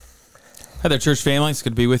Hi there, church family. It's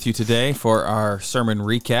good to be with you today for our sermon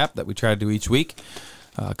recap that we try to do each week.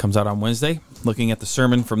 Comes out on Wednesday, looking at the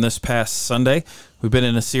sermon from this past Sunday. We've been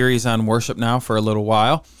in a series on worship now for a little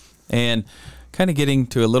while, and kind of getting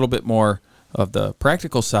to a little bit more of the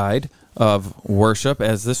practical side of worship,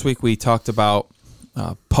 as this week we talked about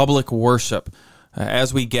public worship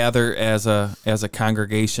as we gather as a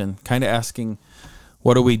congregation, kind of asking,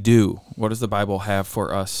 what do we do? What does the Bible have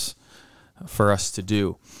for us to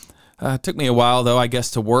do? It took me a while, though, I guess,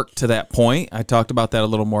 to work to that point. I talked about that a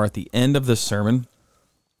little more at the end of the sermon.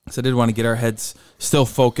 So I did want to get our heads still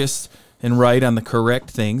focused and right on the correct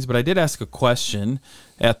things. But I did ask a question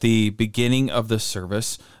at the beginning of the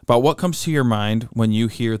service about what comes to your mind when you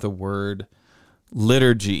hear the word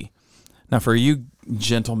liturgy. Now, for you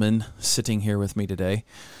gentlemen sitting here with me today,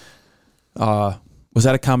 was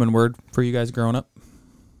that a common word for you guys growing up?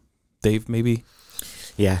 Dave, maybe?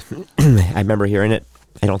 Yeah, I remember hearing it.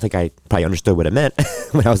 I don't think I probably understood what it meant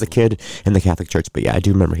when I was a kid in the Catholic Church, but yeah, I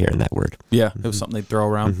do remember hearing that word. Yeah, it was something they'd throw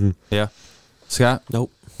around. Mm-hmm. Yeah. Scott?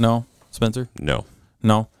 Nope. No? Spencer? No.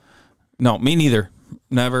 No, me neither.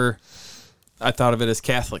 Never. I thought of it as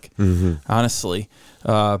Catholic, honestly.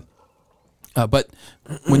 But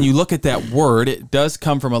when you look at that word, it does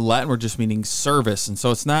come from a Latin word just meaning service, and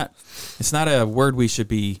so it's not a word we should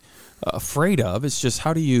be afraid of. It's just,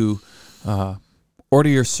 how do you order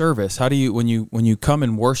your service? How do you, when you come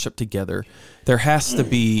and worship together, there has to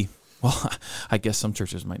be, well, I guess some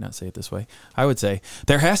churches might not say it this way. I would say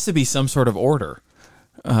there has to be some sort of order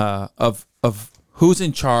of who's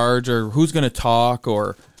in charge, or who's going to talk,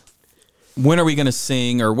 or when are we going to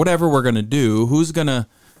sing, or whatever we're going to do. Who's going to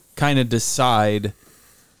kind of decide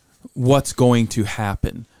what's going to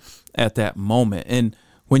happen at that moment? And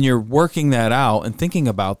when you're working that out and thinking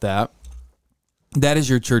about that, that is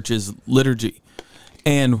your church's liturgy.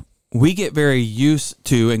 And we get very used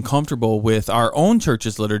to and comfortable with our own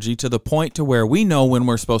church's liturgy to the point to where we know when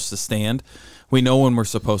we're supposed to stand. We know when we're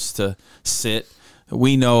supposed to sit.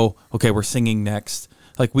 We know, okay, we're singing next.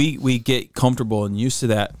 Like we get comfortable and used to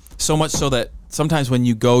that, so much so that sometimes when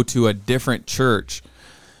you go to a different church,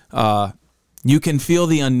 you can feel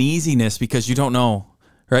the uneasiness because you don't know,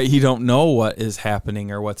 right? You don't know what is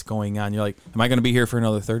happening or what's going on. You're like, am I going to be here for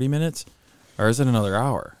another 30 minutes? Or is it another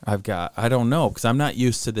hour? I don't know, because I'm not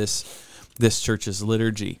used to this church's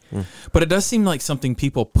liturgy. But it does seem like something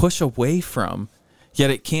people push away from,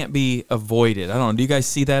 yet it can't be avoided. I don't know. Do you guys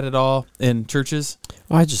see that at all in churches?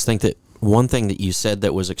 Well, I just think that one thing that you said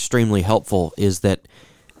that was extremely helpful is that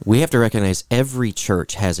we have to recognize every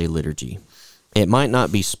church has a liturgy. It might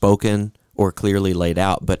not be spoken or clearly laid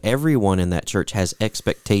out, but everyone in that church has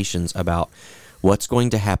expectations about what's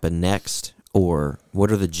going to happen next, or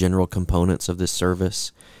what are the general components of this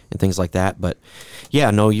service and things like that. But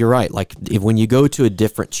yeah, no, you're right. Like when you go to a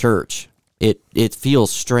different church, it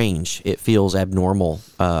feels strange. It feels abnormal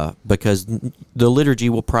because the liturgy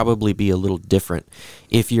will probably be a little different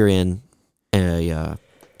if you're in a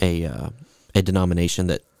denomination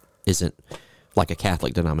that isn't like a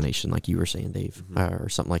Catholic denomination, like you were saying, Dave, or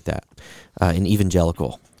something like that. An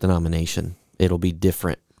evangelical denomination, it'll be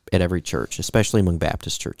different at every church, especially among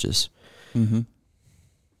Baptist churches. Mm-hmm.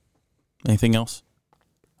 Anything else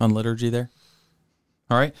on liturgy there?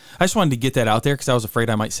 All right. I just wanted to get that out there because I was afraid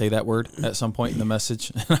I might say that word at some point in the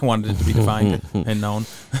message, and I wanted it to be defined and known.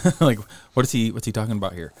 Like, what's he talking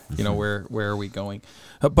about here? You know, where are we going?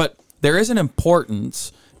 But there is an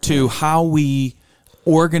importance to how we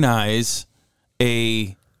organize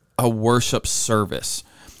a worship service.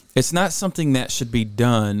 It's not something that should be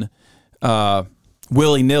done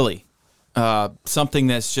willy-nilly. Something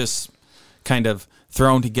that's just kind of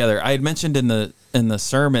thrown together. I had mentioned in the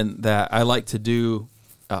sermon that I like to do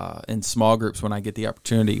in small groups when I get the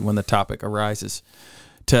opportunity, when the topic arises,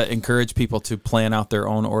 to encourage people to plan out their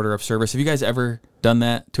own order of service. Have you guys ever done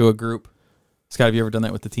that to a group? Scott, have you ever done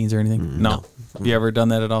that with the teens or anything? No. Have you ever done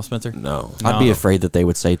that at all, Spencer? No. I'd be afraid that they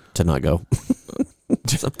would say to not go.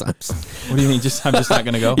 Sometimes. What do you mean? I'm just not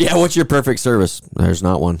going to go? Yeah, what's your perfect service? There's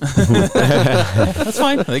not one. That's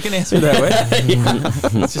fine. They can answer that way.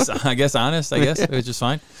 It's just, I guess, honest. It's just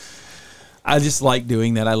fine. I just like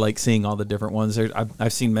doing that. I like seeing all the different ones.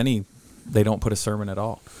 I've seen many. They don't put a sermon at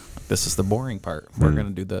all. This is the boring part. We're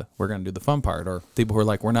going to do the fun part. Or people who are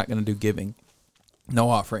like, we're not going to do giving, no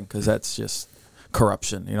offering, because that's just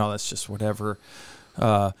corruption. You know, that's just whatever.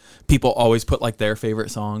 People always put like their favorite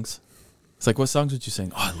songs. It's like, what songs would you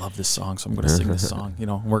sing? Oh, I love this song, so I'm going to sing this song. You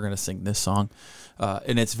know, we're going to sing this song.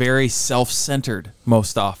 And it's very self-centered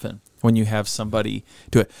most often when you have somebody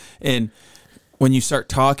do it. And when you start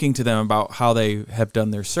talking to them about how they have done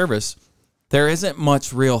their service, there isn't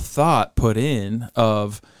much real thought put in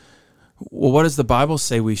of well, what does the Bible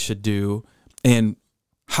say we should do? And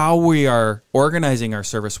how we are organizing our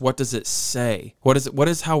service, what does it say? What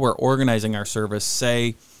is how we're organizing our service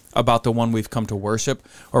say about the one we've come to worship?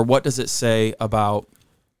 Or what does it say about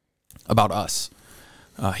us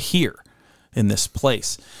here in this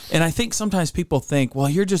place? And I think sometimes people think, well,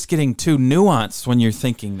 you're just getting too nuanced when you're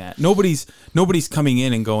thinking that. Nobody's coming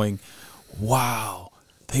in and going, wow,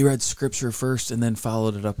 they read scripture first and then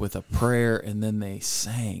followed it up with a prayer and then they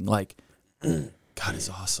sang. Like, God is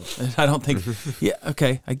awesome. And I don't think, yeah,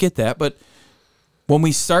 okay, I get that. But when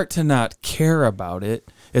we start to not care about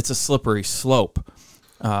it, it's a slippery slope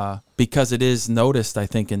because it is noticed, I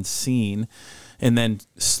think, and seen and then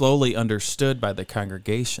slowly understood by the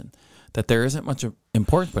congregation that there isn't much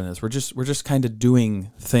importance in this. We're just kind of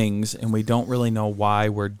doing things and we don't really know why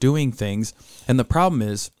we're doing things. And the problem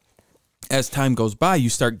is, as time goes by, you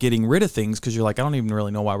start getting rid of things because you're like, I don't even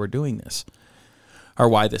really know why we're doing this or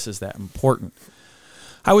why this is that important.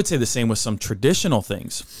 I would say the same with some traditional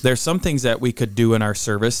things. There's some things that we could do in our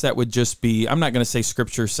service that would just be, I'm not going to say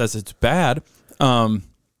scripture says it's bad,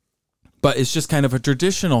 but it's just kind of a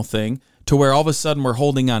traditional thing to where all of a sudden we're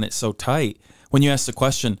holding on it so tight. When you ask the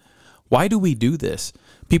question, why do we do this?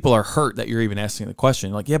 People are hurt that you're even asking the question.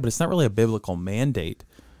 You're like, yeah, but it's not really a biblical mandate.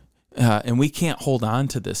 And we can't hold on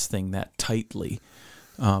to this thing that tightly.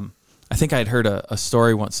 I think I had heard a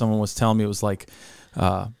story once. Someone was telling me, it was like,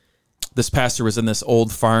 this pastor was in this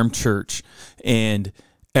old farm church, and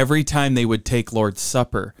every time they would take Lord's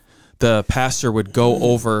Supper, the pastor would go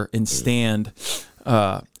over and stand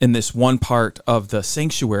in this one part of the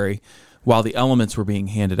sanctuary while the elements were being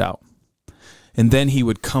handed out. And then he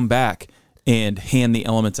would come back and hand the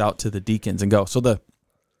elements out to the deacons and go. So the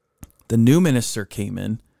new minister came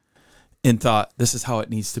in and thought, this is how it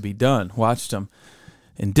needs to be done, watched him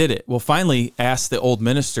and did it. Well, finally asked the old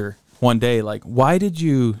minister one day, like, why did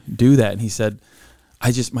you do that? And he said,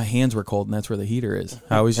 my hands were cold and that's where the heater is.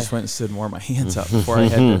 I always just went and stood and warmed my hands up before I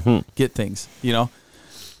had to get things,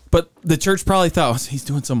 But the church probably thought, he's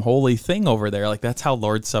doing some holy thing over there. Like, that's how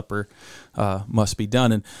Lord's Supper must be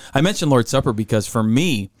done. And I mentioned Lord's Supper because for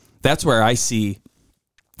me, that's where I've seen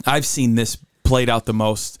this played out the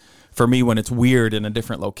most for me when it's weird in a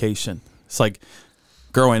different location. It's like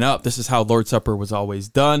growing up, this is how Lord's Supper was always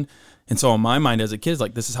done. And so in my mind as a kid, it's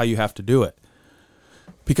like, this is how you have to do it.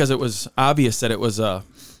 Because it was obvious that it was a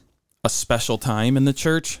special time in the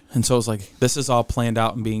church. And so it was like, this is all planned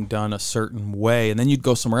out and being done a certain way. And then you'd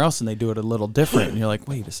go somewhere else and they do it a little different. And you're like,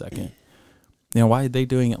 wait a second. Why are they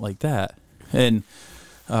doing it like that? And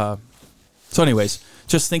so anyways,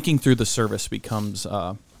 just thinking through the service becomes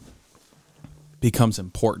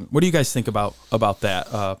important. What do you guys think about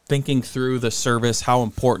that? Thinking through the service, how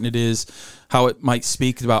important it is, how it might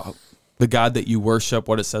speak about the God that you worship,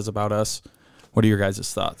 what it says about us. What are your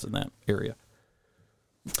guys' thoughts in that area?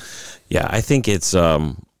 Yeah, I think it's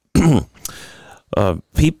I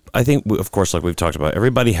think, of course, like we've talked about,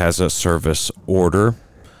 everybody has a service order,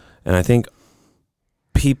 and I think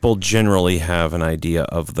people generally have an idea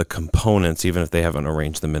of the components, even if they haven't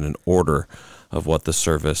arranged them in an order of what the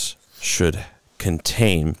service should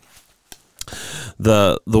contain.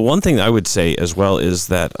 The one thing I would say as well is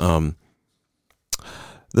that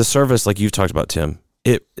the service, like you've talked about, Tim,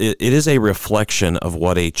 it is a reflection of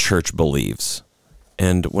what a church believes.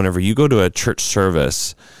 And whenever you go to a church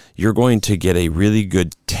service, you're going to get a really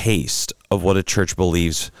good taste of what a church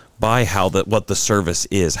believes by what the service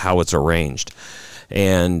is, how it's arranged.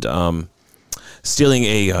 And stealing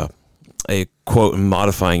a quote and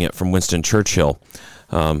modifying it from Winston Churchill,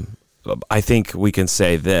 I think we can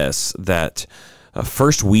say this, that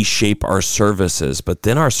first we shape our services, but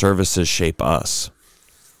then our services shape us.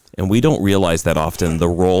 And we don't realize that often, the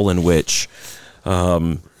role in which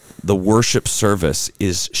the worship service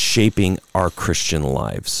is shaping our Christian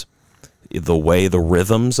lives. The way, the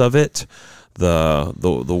rhythms of it,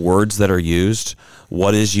 the words that are used,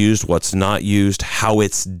 what is used, what's not used, how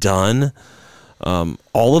it's done.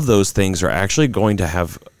 All of those things are actually going to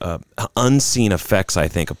have unseen effects, I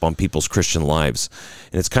think, upon people's Christian lives.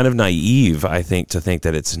 And it's kind of naive, I think, to think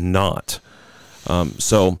that it's not.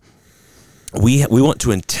 So we want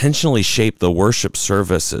to intentionally shape the worship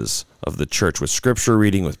services of the church with scripture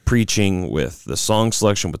reading, with preaching, with the song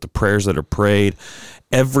selection, with the prayers that are prayed,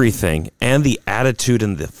 everything, and the attitude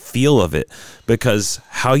and the feel of it, because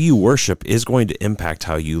how you worship is going to impact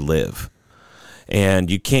how you live. And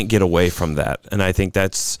you can't get away from that. And I think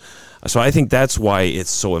that's why it's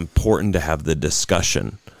so important to have the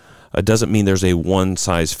discussion. It doesn't mean there's a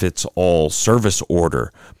one-size-fits-all service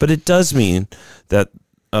order, but it does mean that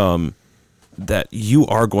that you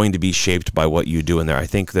are going to be shaped by what you do in there. I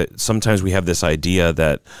think that sometimes we have this idea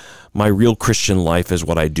that my real Christian life is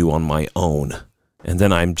what I do on my own. And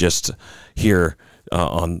then I'm just here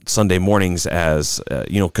on Sunday mornings as,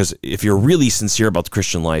 because if you're really sincere about the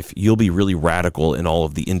Christian life, you'll be really radical in all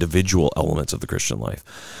of the individual elements of the Christian life.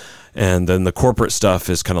 And then the corporate stuff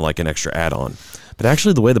is kind of like an extra add-on. But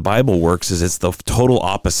actually the way the Bible works is it's the total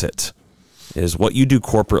opposite. Is what you do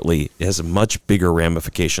corporately has much bigger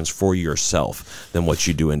ramifications for yourself than what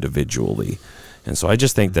you do individually. And so I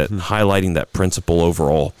just think that highlighting that principle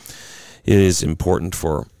overall is important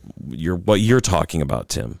for what you're talking about,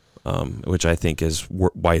 Tim, which I think is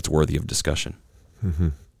why it's worthy of discussion.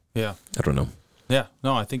 Yeah. I don't know. Yeah.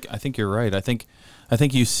 No, I think you're right. I think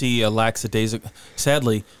you see a lackadaisical,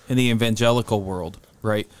 sadly, in the evangelical world,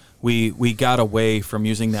 right? We got away from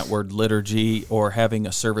using that word liturgy or having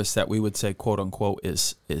a service that we would say, quote unquote,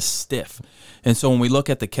 is stiff. And so when we look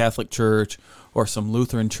at the Catholic Church or some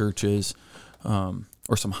Lutheran churches,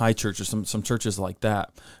 or some high churches, some churches like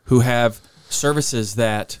that, who have services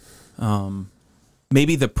that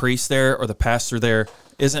maybe the priest there or the pastor there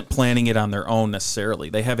isn't planning it on their own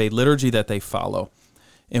necessarily. They have a liturgy that they follow,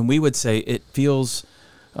 and we would say it feels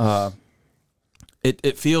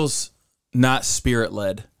it feels not spirit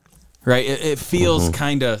led, right? It feels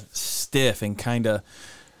kind of stiff and kind of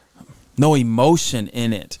no emotion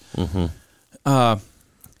in it. But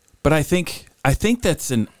I think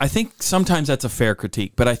sometimes that's a fair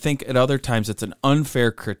critique, but I think at other times it's an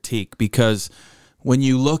unfair critique, because when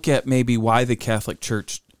you look at maybe why the Catholic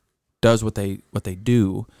Church does what they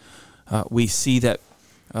do, we see that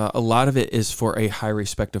a lot of it is for a high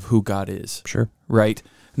respect of who God is. Sure. Right?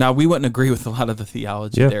 Now, we wouldn't agree with a lot of the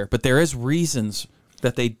theology there, but there is reasons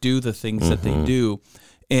that they do the things that they do,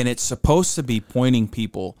 and it's supposed to be pointing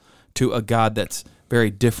people to a God that's very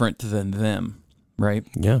different than them. Right.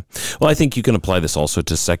 Yeah. Well, I think you can apply this also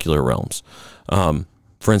to secular realms.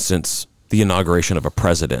 For instance, the inauguration of a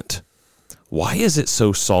president. Why is it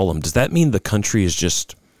so solemn? Does that mean the country is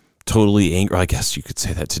just totally angry? I guess you could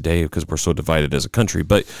say that today because we're so divided as a country.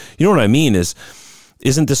 But you know what I mean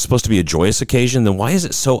isn't this supposed to be a joyous occasion? Then why is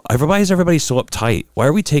it so? Why is everybody so uptight? Why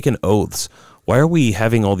are we taking oaths? Why are we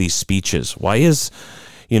having all these speeches? Why is,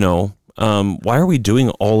 why are we doing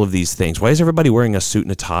all of these things? Why is everybody wearing a suit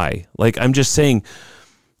and a tie? Like, I'm just saying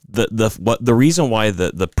the reason why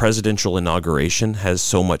the presidential inauguration has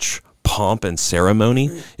so much pomp and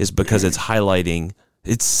ceremony is because it's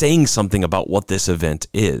saying something about what this event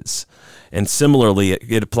is. And similarly,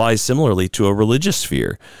 it applies similarly to a religious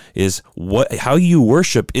sphere, is how you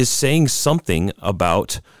worship is saying something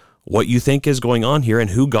about what you think is going on here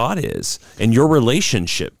and who God is and your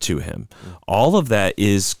relationship to him. All of that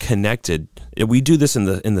is connected. We do this in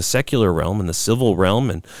the secular realm, in the civil realm,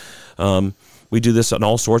 and we do this in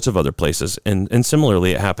all sorts of other places. And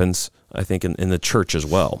similarly, it happens, I think, in the church as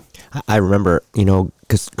well. I remember,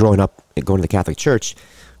 because growing up, going to the Catholic Church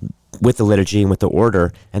with the liturgy and with the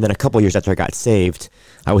order, and then a couple of years after I got saved,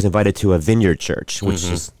 I was invited to a Vineyard Church, which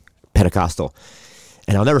is Pentecostal.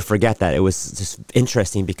 And I'll never forget that. It was just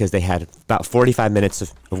interesting because they had about 45 minutes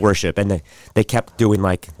of worship, and they kept doing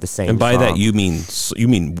like the same. And by song. that you mean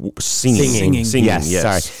singing. Singing. Yes.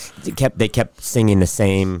 Sorry. They kept singing the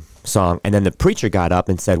same song, and then the preacher got up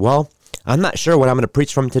and said, "Well, I'm not sure what I'm going to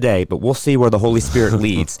preach from today, but we'll see where the Holy Spirit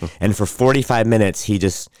leads." And for 45 minutes, he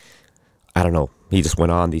just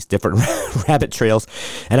went on these different rabbit trails,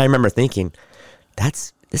 and I remember thinking,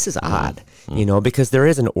 this is odd, because there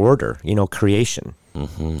is an order, creation.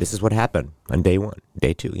 This is what happened on day one,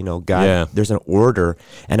 day two, God, there's an order.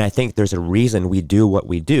 And I think there's a reason we do what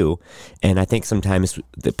we do. And I think sometimes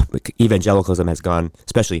evangelicalism has gone,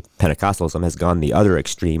 especially Pentecostalism has gone the other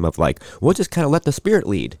extreme of like, we'll just kind of let the Spirit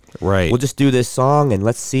lead. Right. We'll just do this song and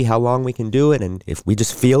let's see how long we can do it. And if we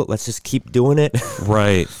just feel it, let's just keep doing it.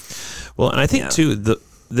 Right. Well, and I think too,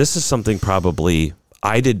 this is something probably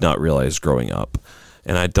I did not realize growing up.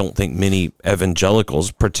 And I don't think many evangelicals,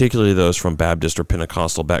 particularly those from Baptist or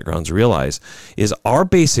Pentecostal backgrounds, realize, is our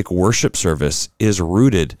basic worship service is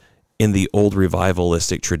rooted in the old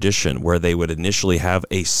revivalistic tradition, where they would initially have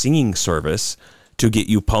a singing service to get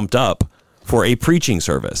you pumped up for a preaching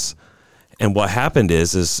service. And what happened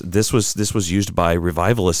is this was used by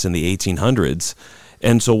revivalists in the 1800s.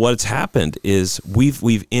 And so what's happened is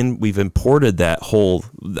we've imported that whole,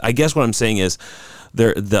 I guess what I'm saying is,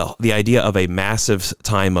 the idea of a massive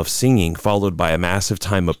time of singing followed by a massive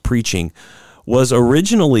time of preaching was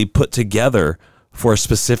originally put together for a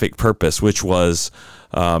specific purpose, which was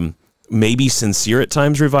maybe sincere at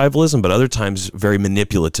times revivalism, but other times very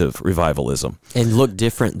manipulative revivalism. And look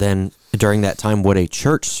different than during that time what a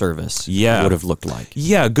church service would have looked like.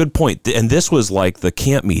 Yeah, good point. And this was like the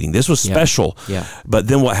camp meeting. This was special. Yeah. But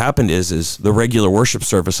then what happened is the regular worship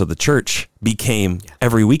service of the church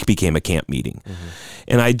every week became a camp meeting. Mm-hmm.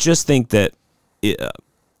 And I just think that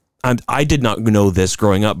I did not know this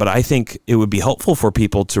growing up, but I think it would be helpful for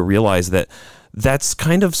people to realize that that's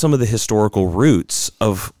kind of some of the historical roots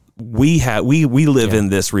of we live in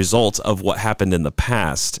this result of what happened in the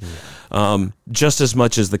past, just as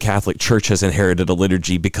much as the Catholic Church has inherited a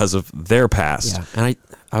liturgy because of their past. Yeah, and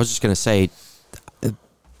I was just going to say,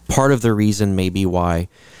 part of the reason maybe why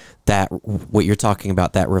what you're talking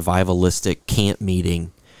about, that revivalistic camp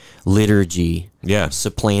meeting liturgy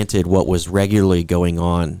supplanted what was regularly going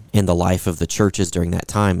on in the life of the churches during that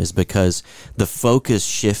time is because the focus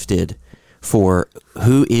shifted for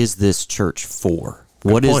who is this church for?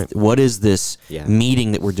 What is this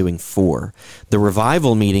meeting that we're doing for? The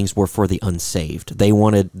revival meetings were for the unsaved. They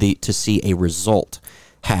wanted to see a result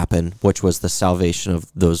happen, which was the salvation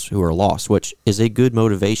of those who are lost, which is a good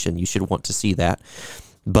motivation. You should want to see that.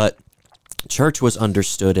 But church was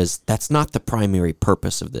understood as that's not the primary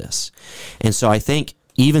purpose of this. And so I think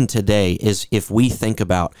even today is if we think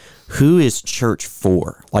about who is church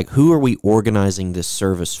for, like who are we organizing this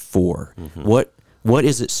service for? Mm-hmm. What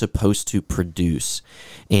is it supposed to produce?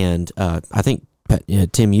 And I think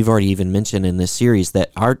Tim, you've already even mentioned in this series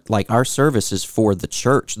that our service is for the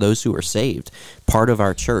church, those who are saved, part of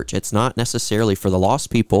our church. It's not necessarily for the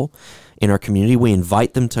lost people in our community. We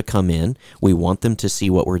invite them to come in. We want them to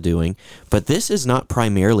see what we're doing. But this is not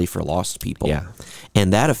primarily for lost people. Yeah.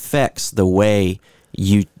 And that affects the way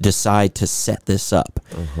you decide to set this up.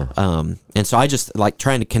 Uh-huh. And so I just like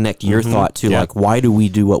trying to connect your thought to like, why do we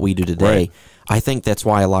do what we do today? Right. I think that's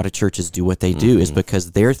why a lot of churches do what they do is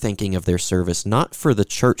because they're thinking of their service not for the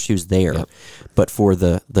church who's there, but for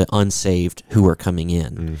the unsaved who are coming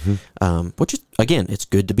in. Which is, again, it's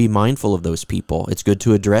good to be mindful of those people. It's good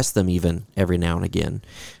to address them even every now and again.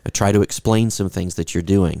 Try to explain some things that you're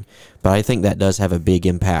doing. But I think that does have a big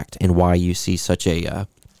impact in why you see such a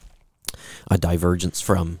divergence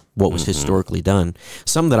from what was historically done.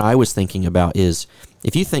 Some that I was thinking about is,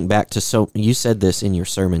 if you think back to, you said this in your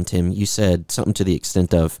sermon, Tim, you said something to the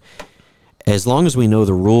extent of, as long as we know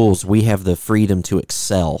the rules, we have the freedom to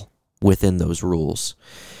excel within those rules.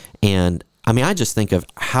 And I mean, I just think of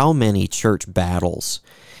how many church battles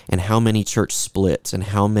and how many church splits and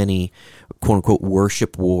how many quote unquote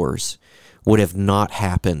worship wars would have not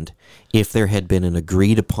happened if there had been an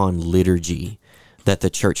agreed upon liturgy that the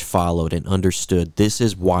church followed and understood this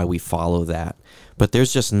is why we follow that. But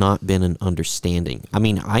there's just not been an understanding. I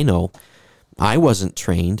mean, I know I wasn't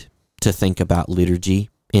trained to think about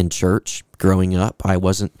liturgy in church growing up. I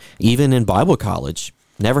wasn't, even in Bible college,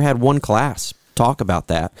 never had one class talk about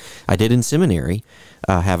that. I did in seminary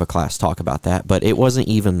have a class talk about that, but it wasn't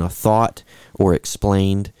even a thought or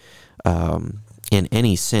explained in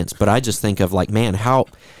any sense. But I just think of like, man,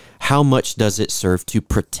 how much does it serve to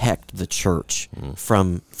protect the church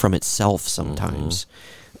from itself sometimes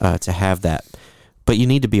to have that? But you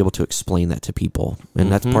need to be able to explain that to people.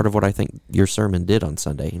 And that's part of what I think your sermon did on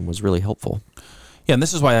Sunday and was really helpful. Yeah, and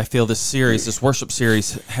this is why I feel this worship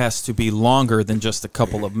series has to be longer than just a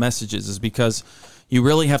couple of messages, is because you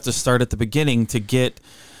really have to start at the beginning to get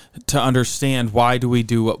to understand why do we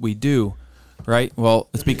do what we do, right? Well,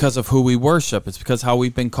 it's because of who we worship. It's because how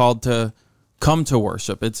we've been called to come to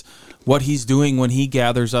worship. It's what he's doing when he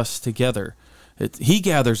gathers us together. He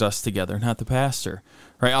gathers us together, not the pastor,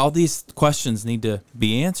 right? All these questions need to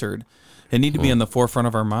be answered and need to be in the forefront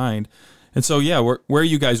of our mind. And so, yeah, where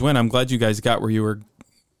you guys went, I'm glad you guys got where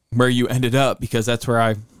you ended up, because that's where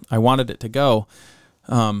I wanted it to go.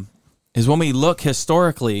 Is when we look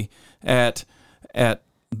historically at the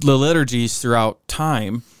liturgies throughout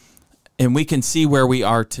time, and we can see where we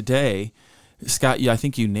are today. Scott, I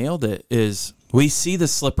think you nailed it, is we see the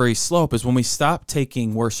slippery slope is when we stop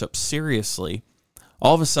taking worship seriously,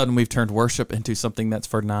 all of a sudden we've turned worship into something that's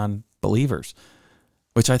for non-believers,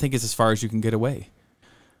 which I think is as far as you can get away.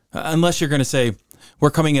 Unless you're going to say,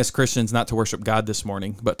 we're coming as Christians not to worship God this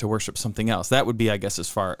morning, but to worship something else. That would be, I guess, as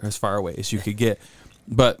far away as you could get.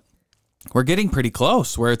 But we're getting pretty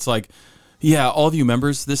close where it's like, yeah, all of you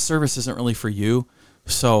members, this service isn't really for you.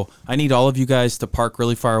 So I need all of you guys to park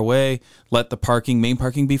really far away. Let the main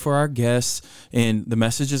parking be for our guests. And the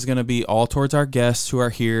message is going to be all towards our guests who are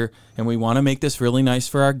here. And we want to make this really nice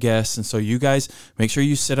for our guests. And so you guys, make sure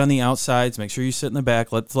you sit on the outsides. Make sure you sit in the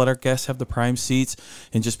back. Let's let our guests have the prime seats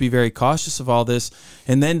and just be very cautious of all this.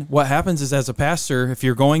 And then what happens is, as a pastor, if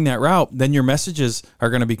you're going that route, then your messages are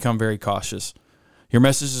going to become very cautious. Your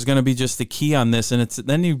message is going to be just the key on this, and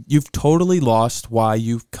then you've totally lost why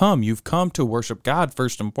you've come. You've come to worship God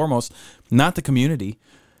first and foremost, not the community,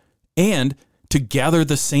 and to gather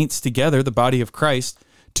the saints together, the body of Christ,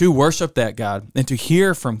 to worship that God and to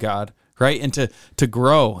hear from God, right, and to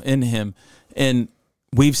grow in Him. And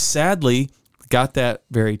we've sadly got that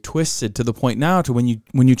very twisted to the point now to when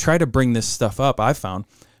you try to bring this stuff up. I've found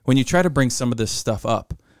when you try to bring some of this stuff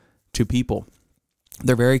up to people,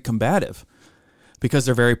 they're very combative, because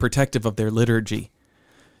they're very protective of their liturgy.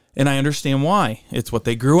 And I understand why. It's what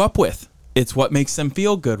they grew up with. It's what makes them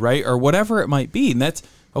feel good, right? Or whatever it might be. And that's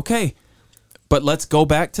okay. But let's go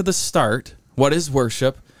back to the start. What is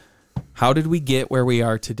worship? How did we get where we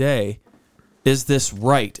are today? Is this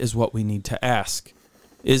right, is what we need to ask.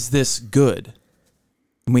 Is this good?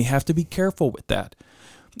 And we have to be careful with that.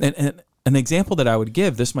 And an example that I would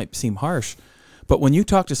give, this might seem harsh, but when you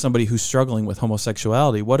talk to somebody who's struggling with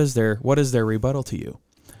homosexuality, what is their rebuttal to you?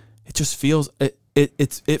 It just feels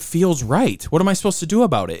it feels right. What am I supposed to do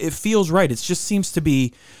about it? It feels right. It just seems to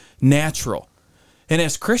be natural. And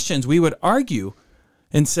as Christians, we would argue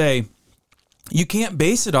and say, you can't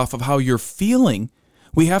base it off of how you're feeling.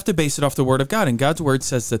 We have to base it off the Word of God. And God's Word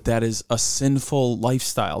says that is a sinful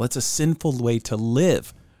lifestyle. It's a sinful way to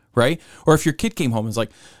live, right? Or if your kid came home and was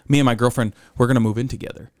like, me and my girlfriend, we're going to move in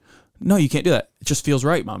together. No, you can't do that. It just feels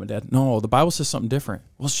right, Mom and Dad. No, the Bible says something different.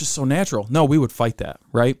 Well, it's just so natural. No, we would fight that,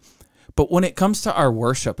 right? But when it comes to our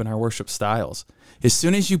worship and our worship styles, as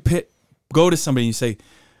soon as you go to somebody and you say,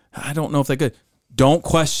 I don't know if they're good, don't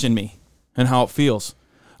question me and how it feels.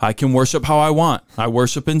 I can worship how I want. I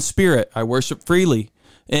worship in spirit. I worship freely.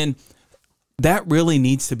 And that really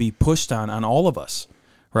needs to be pushed on all of us,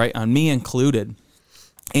 right? On me included,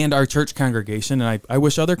 and our church congregation. And I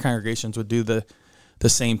wish other congregations would do the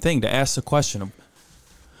same thing, to ask the question of,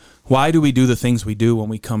 why do we do the things we do when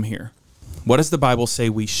we come here? What does the Bible say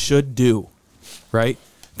we should do, right?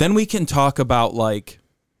 Then we can talk about, like,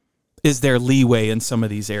 is there leeway in some of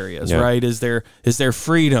these areas, right? Is there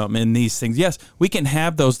freedom in these things? Yes, we can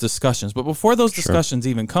have those discussions. But before those discussions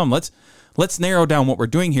even come, let's narrow down what we're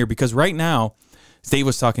doing here, because right now, Dave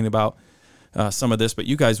was talking about some of this, but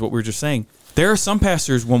you guys, what we were just saying, there are some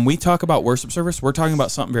pastors, when we talk about worship service, we're talking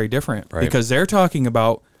about something very different, right? Because they're talking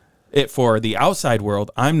about it for the outside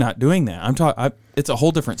world. I'm not doing that. It's a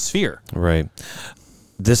whole different sphere. Right.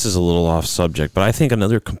 This is a little off subject, but I think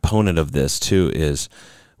another component of this too is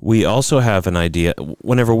we also have an idea.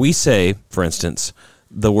 Whenever we say, for instance,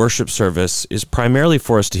 the worship service is primarily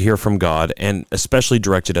for us to hear from God, and especially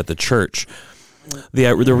directed at the church,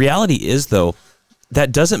 the reality is, though,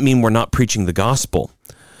 that doesn't mean we're not preaching the gospel.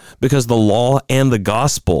 Because the law and the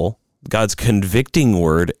gospel, God's convicting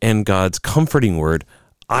word and God's comforting word,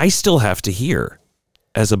 I still have to hear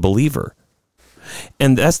as a believer.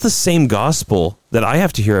 And that's the same gospel that I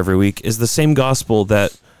have to hear every week, is the same gospel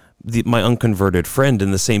that my unconverted friend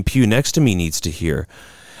in the same pew next to me needs to hear.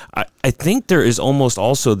 I think there is almost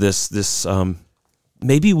also this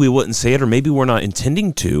maybe we wouldn't say it, or maybe we're not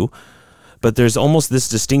intending to, but there's almost this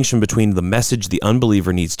distinction between the message the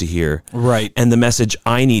unbeliever needs to hear, right, and the message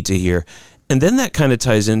I need to hear. And then that kind of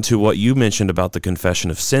ties into what you mentioned about the confession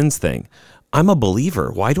of sins thing. I'm a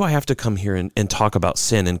believer. Why do I have to come here and talk about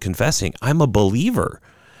sin and confessing? I'm a believer.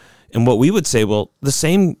 And what we would say, well, the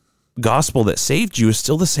same gospel that saved you is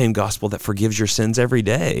still the same gospel that forgives your sins every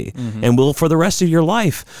day and will for the rest of your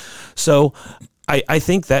life. So I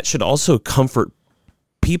think that should also comfort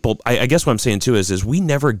people. I guess what I'm saying too is we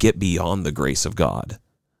never get beyond the grace of God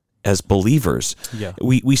as believers. Yeah.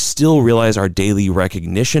 We still realize our daily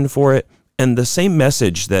recognition for it. And the same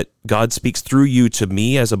message that God speaks through you to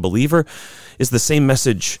me as a believer is the same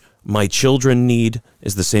message my children need,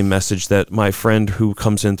 is the same message that my friend who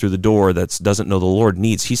comes in through the door that doesn't know the Lord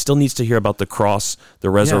needs. He still needs to hear about the cross, the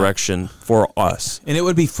resurrection for us. And it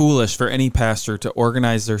would be foolish for any pastor to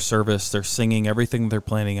organize their service, their singing, everything they're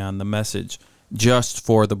planning on, the message, just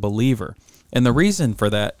for the believer. And the reason for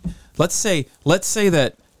that, let's say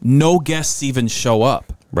that no guests even show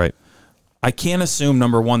up. Right. I can't assume,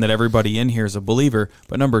 number one, that everybody in here is a believer,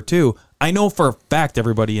 but number two, I know for a fact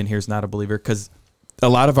everybody in here is not a believer, because a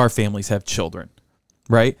lot of our families have children,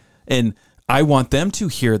 right? And I want them to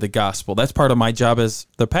hear the gospel. That's part of my job as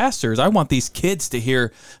the pastor. Is I want these kids to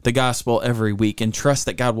hear the gospel every week and trust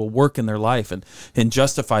that God will work in their life and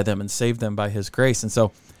justify them and save them by his grace. And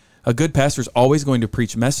so a good pastor is always going to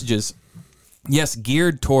preach messages, yes,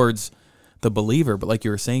 geared towards the believer, but like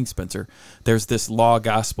you were saying, Spencer, there's this law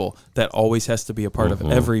gospel that always has to be a part of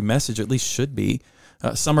every message, at least should be.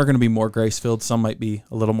 Some are going to be more grace-filled, some might be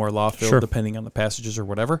a little more law-filled, depending on the passages or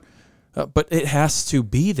whatever. But it has to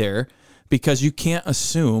be there because you can't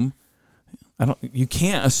assume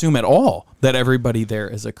at all that everybody there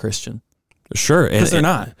is a Christian. Sure. Because they're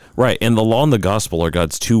not. Right. And the law and the gospel are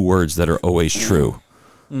God's two words that are always true.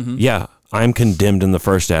 Mm-hmm. Yeah, I'm condemned in the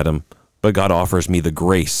first Adam, but God offers me the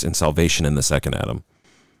grace and salvation in the second Adam.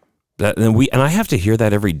 And I have to hear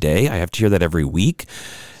that every day. I have to hear that every week.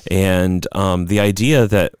 And the idea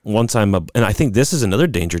that once and I think this is another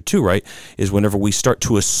danger too, right, is whenever we start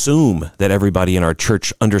to assume that everybody in our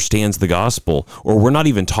church understands the gospel, or we're not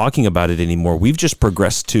even talking about it anymore. We've just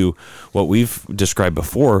progressed to what we've described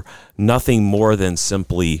before, nothing more than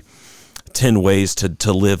simply 10 ways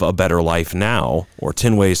to live a better life now, or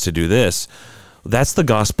 10 ways to do this. That's the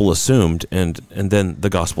gospel assumed, and then the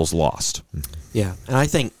gospel's lost. Yeah, and I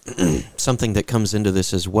think something that comes into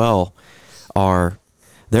this as well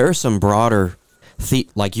there are some broader,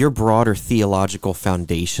 your broader theological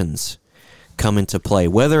foundations come into play.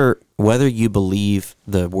 Whether you believe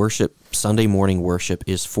the worship, Sunday morning worship,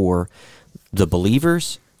 is for the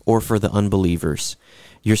believers or for the unbelievers,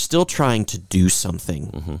 you're still trying to do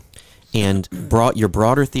something. Mm-hmm. And your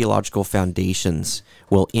broader theological foundations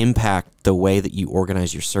will impact the way that you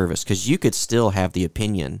organize your service, because you could still have the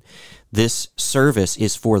opinion, this service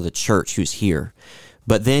is for the church who's here,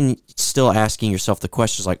 but then still asking yourself the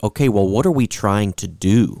questions like, okay, well, what are we trying to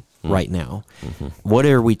do right now? Mm-hmm. What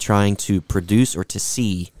are we trying to produce or to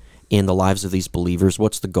see in the lives of these believers?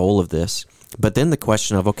 What's the goal of this? But then the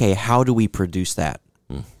question of, okay, how do we produce that?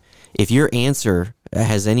 Mm. If your answer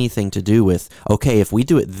has anything to do with, okay, if we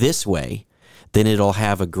do it this way, then it'll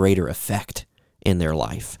have a greater effect in their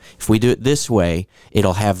life. If we do it this way,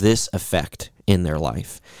 it'll have this effect in their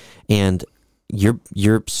life. And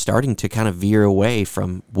you're starting to kind of veer away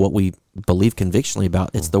from what we believe convictionally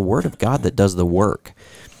about. It's the Word of God that does the work.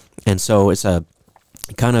 And so it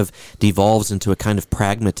kind of devolves into a kind of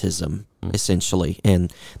pragmatism, essentially.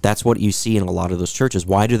 And that's what you see in a lot of those churches.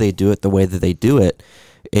 Why do they do it the way that they do it?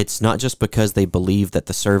 It's not just because they believe that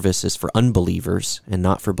the service is for unbelievers and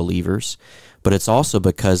not for believers, but it's also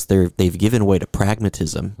because they've given way to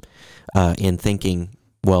pragmatism in thinking,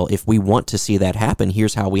 well, if we want to see that happen,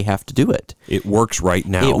 here's how we have to do it. It works right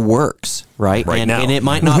now. It works, right? Now. And it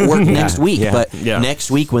might not work next week, but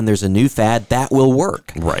next week when there's a new fad, that will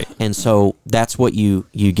work. Right. And so that's what you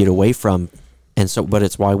get away from. And so, but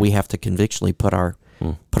it's why we have to convictionally put our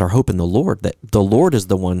hope in the Lord, that the Lord is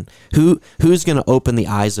the one who's going to open the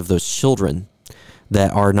eyes of those children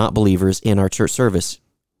that are not believers in our church service.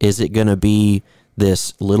 Is it going to be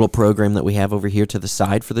this little program that we have over here to the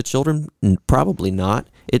side for the children? Probably not.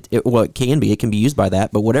 It can be. It can be used by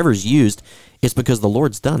that, but whatever's used, it's because the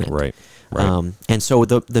Lord's done it. Right. And so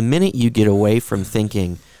the minute you get away from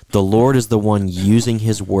thinking the Lord is the one using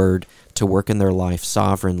His Word to work in their life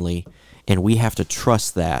sovereignly, and we have to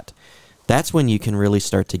trust that, that's when you can really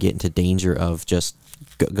start to get into danger of just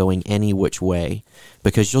going any which way,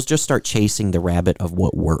 because you'll just start chasing the rabbit of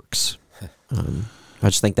what works. I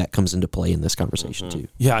just think that comes into play in this conversation too.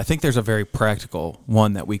 Yeah, I think there's a very practical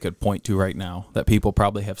one that we could point to right now that people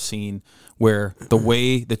probably have seen, where the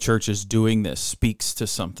way the church is doing this speaks to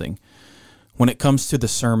something. When it comes to the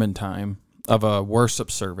sermon time of a worship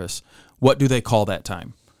service, what do they call that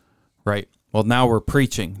time? Right? Well, now we're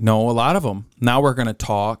preaching. No, a lot of them. Now we're going to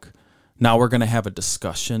talk. Now we're going to have a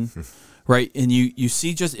discussion. Right? And you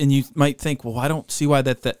see and you might think, well, I don't see why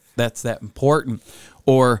that's that important.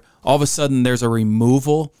 Or all of a sudden there's a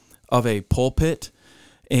removal of a pulpit,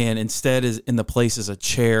 and instead is in the place is a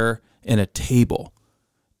chair and a table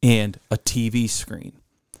and a TV screen.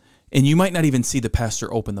 And you might not even see the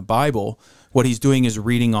pastor open the Bible. What he's doing is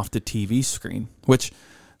reading off the TV screen, which,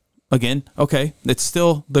 again, okay, it's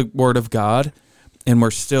still the Word of God, and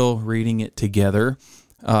we're still reading it together.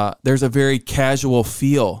 There's a very casual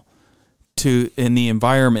feel in the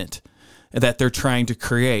environment that they're trying to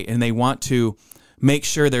create, and they want to make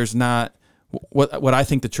sure there's not, what I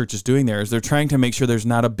think the church is doing there is they're trying to make sure there's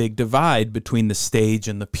not a big divide between the stage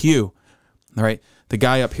and the pew. All right, the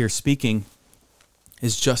guy up here speaking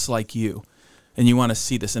is just like you, and you want to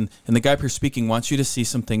see this, and the guy up here speaking wants you to see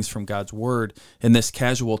some things from God's Word in this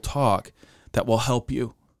casual talk that will help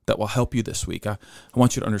you this week. I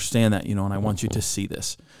want you to understand that, and I want you to see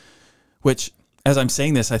this, which as I'm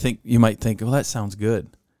saying this, I think you might think, well, that sounds good.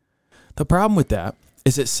 The problem with that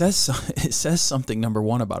is it says something, number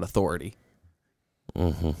one, about authority.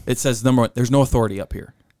 Mm-hmm. It says, number one, there's no authority up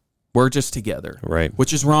here. We're just together. Right.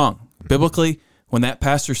 Which is wrong. Biblically, when that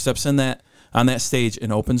pastor steps on that stage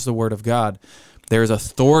and opens the Word of God, there is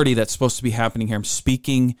authority that's supposed to be happening here. I'm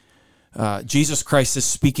speaking, Jesus Christ is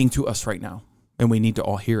speaking to us right now, and we need to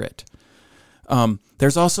all hear it.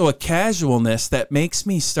 There's also a casualness that makes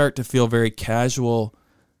me start to feel very casual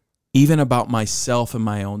even about myself and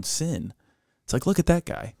my own sin. It's like, look at that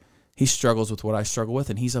guy. He struggles with what I struggle with,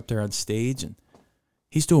 and he's up there on stage, and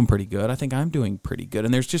he's doing pretty good. I think I'm doing pretty good.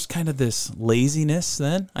 And there's just kind of this laziness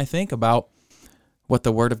then, I think, about what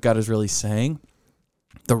the Word of God is really saying.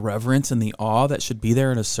 The reverence and the awe that should be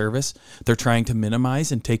there in a service, they're trying to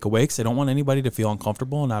minimize and take away because they don't want anybody to feel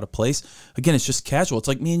uncomfortable and out of place. Again, it's just casual. It's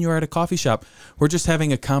like me and you are at a coffee shop. We're just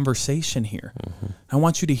having a conversation here. Mm-hmm. I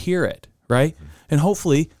want you to hear it, right? Mm-hmm. And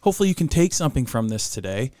hopefully you can take something from this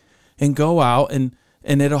today and go out and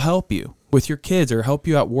it'll help you with your kids or help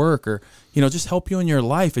you at work or, just help you in your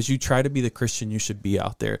life as you try to be the Christian you should be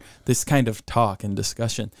out there. This kind of talk and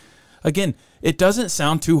discussion. Again, it doesn't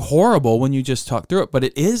sound too horrible when you just talk through it, but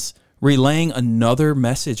it is relaying another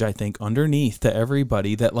message, I think, underneath to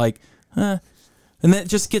everybody that and that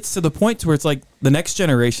just gets to the point to where it's like the next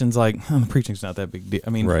generation's like, the preaching's not that big deal. I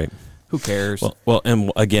mean, right. Who cares? Well,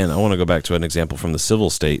 and again, I want to go back to an example from the civil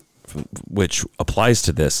state, which applies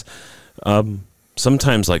to this.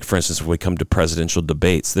 Sometimes, like, for instance, when we come to presidential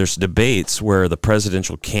debates, there's debates where the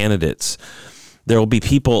presidential candidates, there will be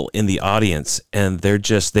people in the audience and they're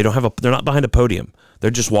not behind a podium.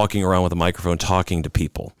 They're just walking around with a microphone talking to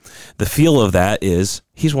people. The feel of that is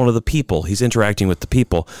he's one of the people. He's interacting with the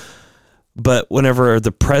people. But whenever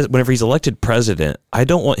he's elected president, I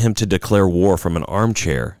don't want him to declare war from an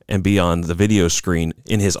armchair and be on the video screen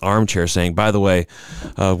in his armchair saying, by the way,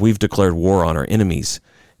 we've declared war on our enemies.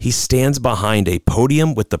 He stands behind a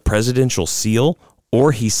podium with the presidential seal,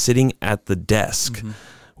 or he's sitting at the desk, mm-hmm.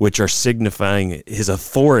 which are signifying his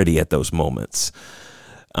authority at those moments.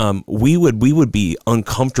 We would be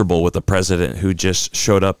uncomfortable with a president who just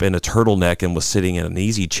showed up in a turtleneck and was sitting in an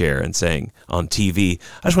easy chair and saying on TV,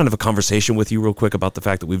 I just want to have a conversation with you real quick about the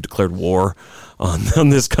fact that we've declared war on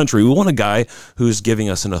this country. We want a guy who's giving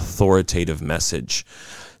us an authoritative message.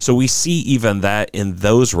 So we see even that in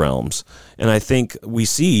those realms. And I think we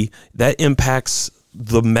see that impacts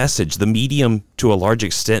the message. The medium, to a large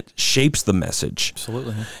extent, shapes the message.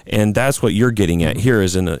 Absolutely. And that's what you're getting at here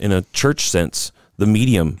is in a church sense, the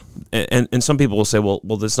medium. And some people will say, well,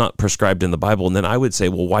 that's not prescribed in the Bible. And then I would say,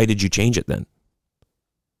 well, why did you change it then?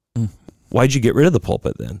 Why'd you get rid of the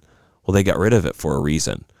pulpit then? Well, they got rid of it for a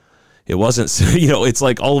reason. It wasn't, it's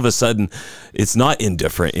like all of a sudden it's not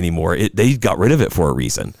indifferent anymore. They got rid of it for a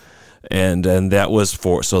reason. And that was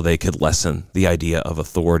so they could lessen the idea of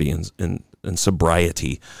authority and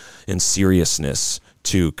sobriety and seriousness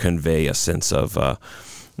to convey a sense of a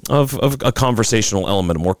conversational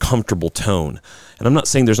element, a more comfortable tone. And I'm not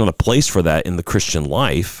saying there's not a place for that in the Christian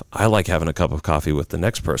life. I like having a cup of coffee with the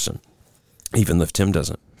next person, even if Tim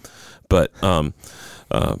doesn't. But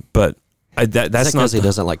that's not because he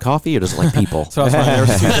doesn't like coffee or doesn't like people. So I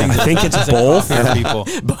think it's both. People.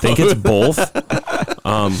 Think it's both.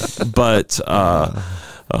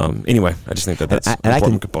 Anyway, I just think that's an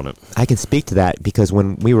important component. I can speak to that because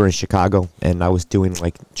when we were in Chicago and I was doing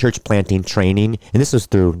like church planting training, and this was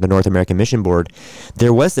through the North American Mission Board,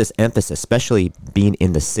 there was this emphasis, especially being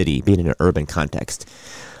in the city, being in an urban context.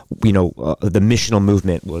 The missional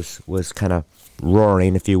movement was kind of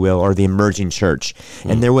roaring, if you will, or the emerging church.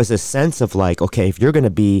 And there was a sense of like, okay, if you're going to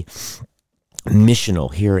be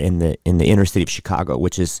missional here in the inner city of Chicago,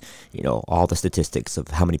 which is, all the statistics of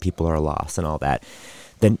how many people are lost and all that,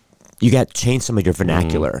 then you got to change some of your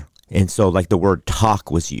vernacular. And so like the word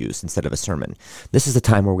talk was used instead of a sermon. This is the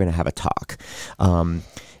time where we're going to have a talk.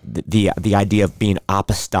 The idea of being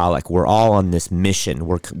apostolic, we're all on this mission,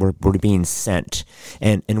 we're being sent.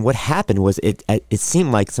 And what happened was it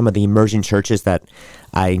seemed like some of the emerging churches that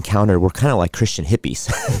I encountered were kind of like Christian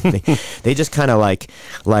hippies. they just kind of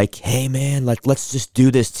like, hey man, let's just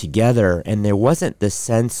do this together. And there wasn't this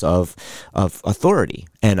sense of authority.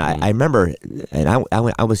 And I remember, and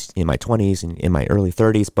I was in my 20s and in my early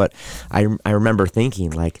 30s, but I remember thinking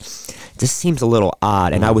like, this seems a little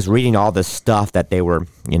odd. And I was reading all this stuff that they were,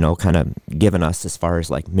 kind of giving us as far as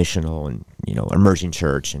like missional and, emerging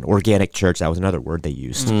church and organic church. That was another word they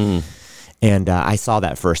used. And I saw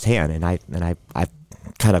that firsthand, and I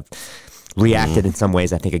kind of reacted in some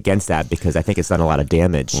ways, I think, against that because I think it's done a lot of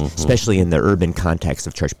damage, especially in the urban context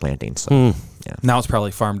of church planting. So. Yeah. Now it's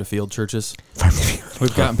probably farm to field churches.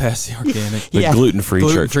 We've gotten past the organic. The Yeah. gluten-free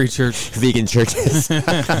church. Gluten-free church. Vegan churches.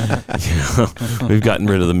 We've gotten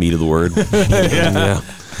rid of the meat of the word. Yeah.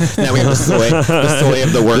 Now we have the soy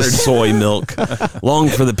of the word. The soy milk. Long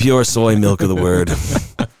for the pure soy milk of the word.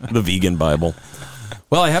 The vegan Bible.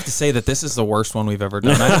 Well, I have to say that this is the worst one we've ever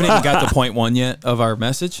done. I haven't even got to point one yet of our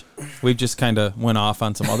message. We've just kind of went off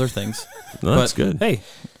on some other things. No, that's But, good. Hey,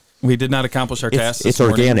 we did not accomplish our task. It's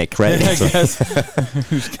organic, right? I guess.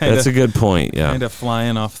 That's a good point. Yeah. Kind of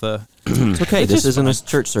flying off the. It's okay. This isn't a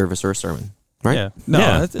church service or a sermon, right? Yeah. No,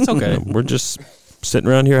 Yeah. it's okay. We're just sitting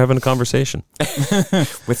around here having a conversation.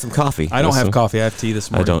 With some coffee. I don't have Listen. coffee. I have tea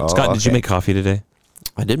this I morning. don't. Scott, did you okay. make coffee today?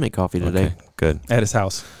 I did make coffee today. Okay, good. At his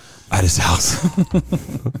house. At his house.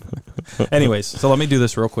 Anyways, so let me do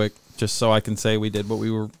this real quick, just so I can say we did what we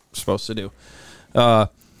were supposed to do.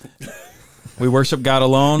 We worship God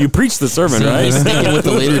alone. You preached the sermon, See, right? he's sticking with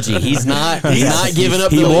the liturgy. He's not giving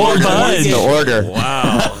up he the won't liturgy. budge. the order.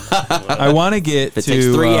 Wow. I want to get It to takes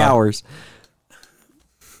 3 hours.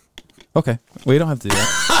 Okay, we don't have to do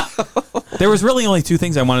that. There was really only two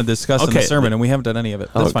things I wanted to discuss in the Okay. sermon, and we haven't done any of it.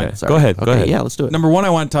 That's Okay. fine. Sorry. Go ahead, go Okay, ahead. Yeah, let's do it. Number one, I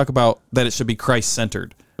want to talk about that it should be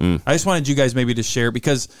Christ-centered. I just wanted you guys maybe to share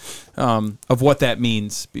because of what that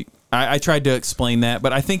means. I tried to explain that,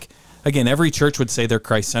 but I think, again, every church would say they're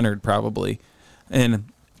Christ-centered probably. And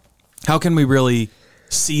how can we really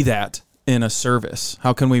see that in a service?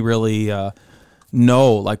 How can we really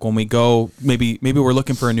know, like when we go, maybe we're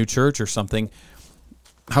looking for a new church or something,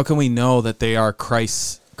 how can we know that they are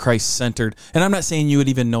Christ-centered? And I'm not saying you would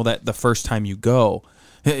even know that the first time you go.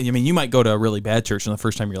 I mean, you might go to a really bad church, and the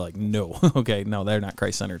first time you're like, no, okay, no, they're not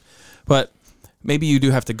Christ-centered. But maybe you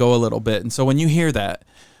do have to go a little bit. And so when you hear that,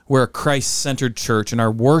 we're a Christ-centered church, and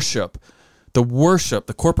our worship,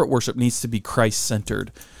 the corporate worship needs to be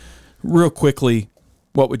Christ-centered. Real quickly,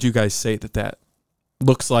 what would you guys say that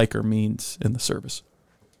looks like or means in the service?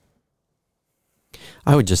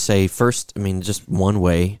 I would just say first, just one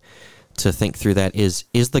way to think through that is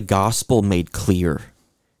the gospel made clear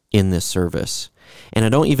in this service? And I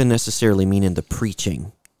don't even necessarily mean in the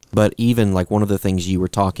preaching, but even like one of the things you were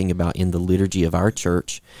talking about in the liturgy of our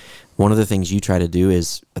church, one of the things you try to do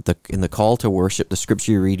is in the call to worship, the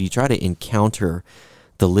scripture you read, you try to encounter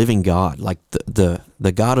the living God, like the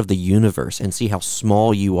God of the universe, and see how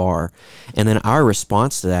small you are. And then our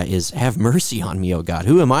response to that is, have mercy on me, O God.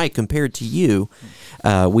 Who am I compared to you?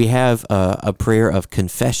 We have a prayer of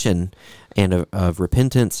confession and of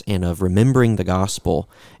repentance and of remembering the gospel.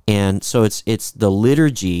 And so it's the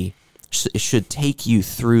liturgy should take you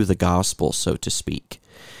through the gospel, so to speak.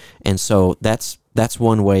 And so that's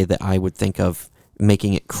one way that I would think of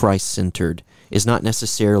making it Christ-centered, is not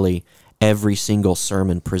necessarily every single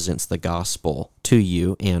sermon presents the gospel to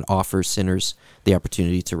you and offers sinners the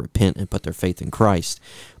opportunity to repent and put their faith in Christ.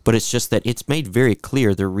 But it's just that it's made very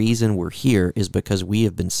clear the reason we're here is because we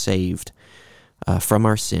have been saved from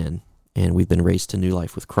our sin and we've been raised to new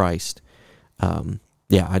life with Christ.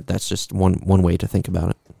 That's just one way to think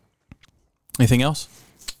about it. Anything else?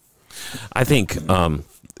 I think the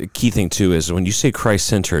key thing, too, is when you say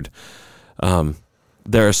Christ-centered,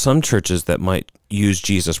 there are some churches that might use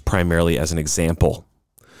Jesus primarily as an example.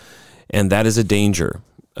 And that is a danger,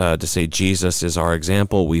 to say Jesus is our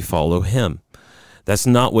example, we follow him. That's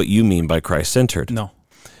not what you mean by Christ-centered. No.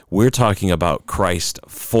 We're talking about Christ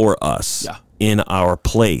for us, in our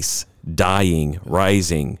place, dying,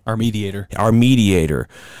 rising. Our mediator. Our mediator,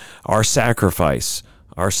 our sacrifice,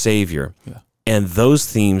 our Savior. Yeah. And those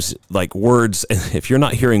themes, like words, if you're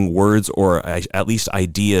not hearing words or at least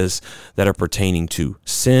ideas that are pertaining to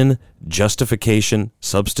sin, justification,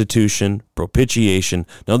 substitution, propitiation,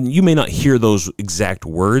 now you may not hear those exact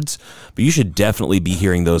words, but you should definitely be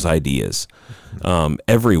hearing those ideas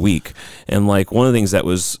every week. And like one of the things that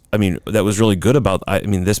was really good about,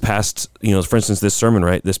 this past, for instance, this sermon,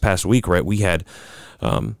 right, this past week, right, we had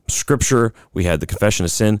scripture, we had the confession of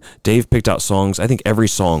sin. Dave picked out songs. I think every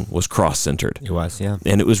song was cross-centered. It was, yeah.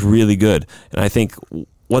 And it was really good. And I think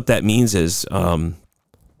what that means is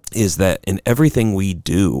that in everything we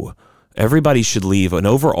do, everybody should leave, and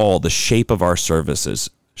overall, the shape of our services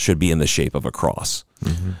should be in the shape of a cross.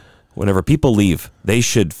 Mm-hmm. Whenever people leave, they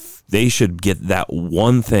should get that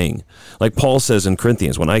one thing. Like Paul says in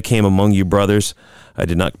Corinthians, when I came among you, brothers, I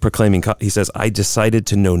did not proclaiming, he says, I decided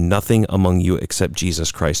to know nothing among you except Jesus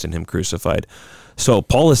Christ and him crucified. So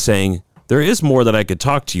Paul is saying, there is more that I could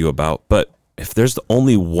talk to you about, but if there's the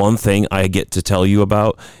only one thing I get to tell you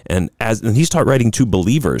about, and he's writing to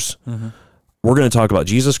believers, we're going to talk about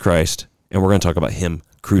Jesus Christ, and we're going to talk about him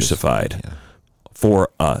crucified for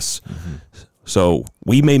us. Mm-hmm. So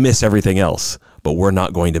we may miss everything else, but we're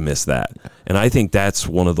not going to miss that. And I think that's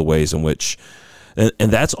one of the ways in which,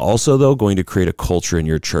 and that's also, though, going to create a culture in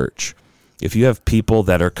your church. If you have people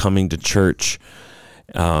that are coming to church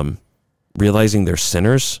realizing they're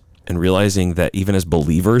sinners and realizing that even as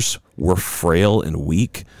believers, we're frail and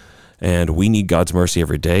weak, and we need God's mercy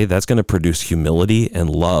every day, that's going to produce humility and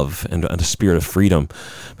love and a spirit of freedom.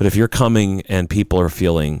 But if you're coming and people are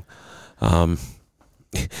feeling,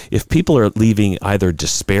 if people are leaving either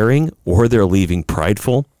despairing or they're leaving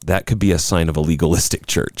prideful, that could be a sign of a legalistic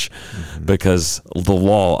church, because the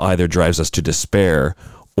law either drives us to despair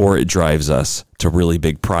or it drives us to really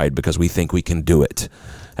big pride because we think we can do it,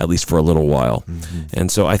 at least for a little while. And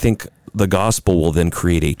so I think the gospel will then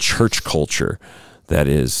create a church culture that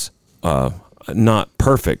is not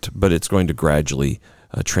perfect, but it's going to gradually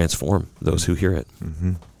transform those who hear it.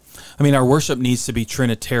 I mean, our worship needs to be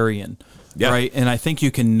Trinitarian, right? And I think you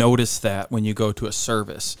can notice that when you go to a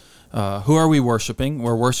service. Who are we worshiping?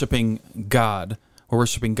 We're worshiping God. We're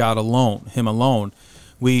worshiping God alone, Him alone.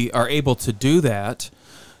 We are able to do that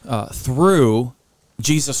through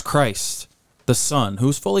Jesus Christ, the Son,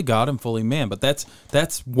 who's fully God and fully man. But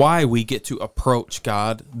that's why we get to approach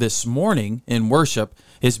God this morning in worship,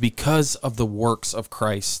 is because of the works of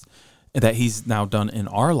Christ that He's now done in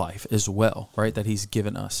our life as well, right? That He's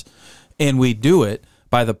given us. And we do it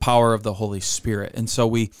by the power of the Holy Spirit. And so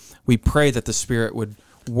we pray that the Spirit would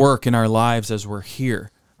work in our lives as we're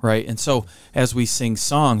here, right? And so as we sing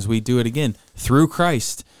songs, we do it again through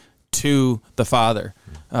Christ to the Father.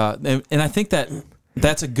 And I think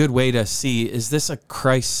that's a good way to see, is this a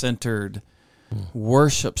Christ-centered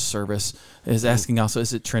worship service? Is asking also,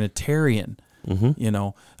 is it Trinitarian? You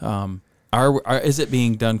know, is it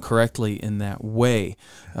being done correctly in that way?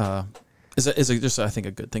 Is just, I think,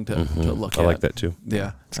 a good thing to look at. I like that too.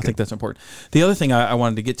 Yeah, I think that's important. The other thing I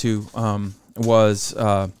wanted to get to was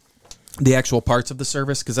the actual parts of the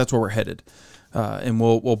service, because that's where we're headed, and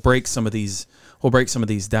we'll break some of these. We'll break some of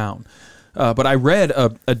these down. But I read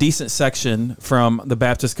a decent section from the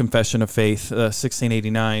Baptist Confession of Faith,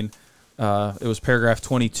 1689. It was paragraph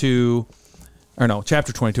 22. Or no,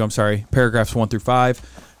 chapter 22, I'm sorry, paragraphs 1 through 5,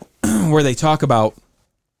 where they talk about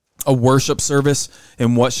a worship service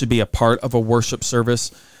and what should be a part of a worship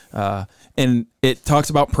service. And it talks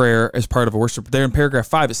about prayer as part of a worship. There in paragraph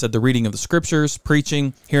 5, it said the reading of the scriptures,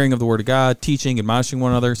 preaching, hearing of the word of God, teaching, admonishing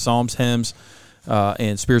one another, psalms, hymns,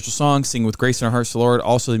 and spiritual songs, singing with grace in our hearts to the Lord.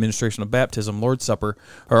 Also the administration of baptism, Lord's Supper,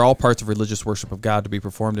 are all parts of religious worship of God to be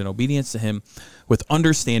performed in obedience to Him with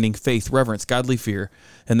understanding, faith, reverence, godly fear.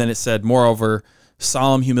 And then it said, moreover,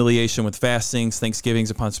 solemn humiliation with fastings, thanksgivings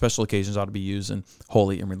upon special occasions ought to be used in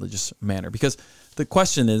holy and religious manner. Because the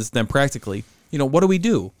question is then practically, what do we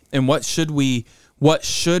do? And what should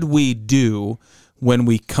we do when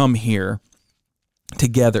we come here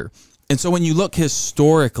together? And so when you look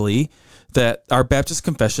historically, that our Baptist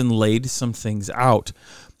Confession laid some things out.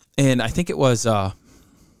 And I think it was,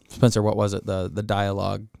 Spencer, what was it? The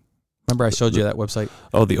dialogue. Remember I showed you that website?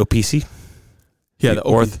 Oh, the OPC? Yeah,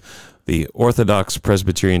 the Orthodox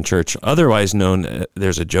Presbyterian Church, otherwise known,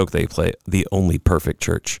 there's a joke they play, the only perfect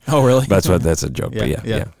church. Oh, really? That's a joke.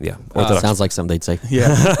 Yeah. Orthodox. Sounds like something they'd say.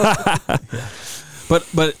 Yeah.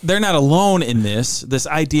 But they're not alone in this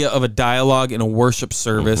idea of a dialogue in a worship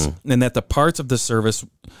service, and that the parts of the service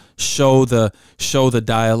show the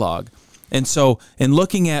dialogue. And so in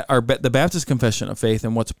looking at the Baptist Confession of Faith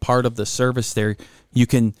and what's part of the service there, you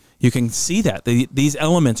can see that these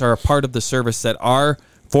elements are a part of the service that our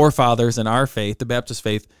forefathers and our faith, the Baptist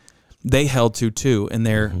faith, they held to too in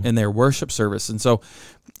their worship service. And so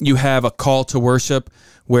you have a call to worship,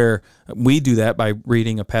 where we do that by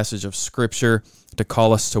reading a passage of Scripture to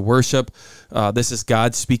call us to worship. This is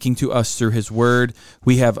God speaking to us through His Word.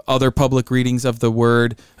 We have other public readings of the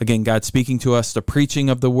Word. Again, God speaking to us. The preaching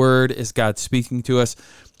of the Word is God speaking to us.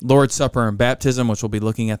 Lord's Supper and baptism, which we'll be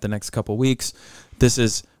looking at the next couple weeks. This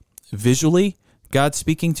is visually God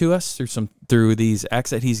speaking to us through these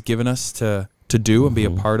acts that He's given us to do and be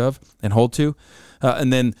a part of and hold to.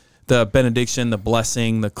 And then the benediction, the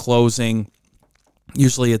blessing, the closing.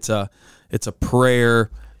 Usually it's a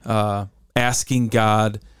prayer, asking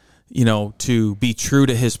God, to be true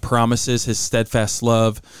to His promises, His steadfast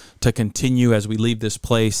love, to continue as we leave this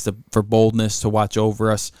place, for boldness to watch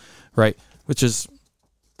over us, right? Which is,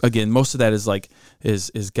 again, most of that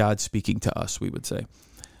is God speaking to us, we would say.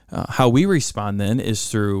 How we respond then is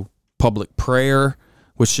through public prayer,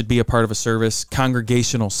 which should be a part of a service,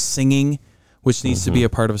 congregational singing, which needs to be a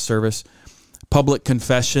part of a service, public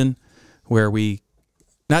confession, where we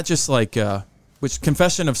not just which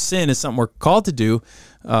confession of sin is something we're called to do,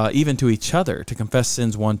 even to each other, to confess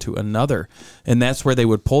sins one to another. And that's where they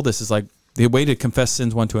would pull this, is like the way to confess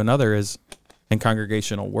sins one to another is in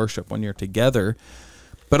congregational worship when you're together.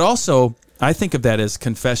 But also, I think of that as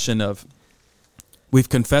confession of, we've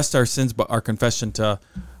confessed our sins, but our confession to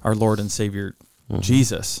our Lord and Savior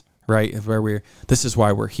Jesus, right? Where this is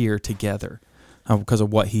why we're here together, because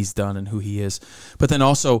of what he's done and who he is. But then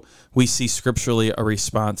also, we see scripturally a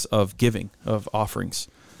response of giving, of offerings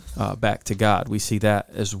back to God. We see that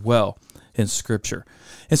as well in Scripture.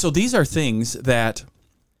 And so these are things that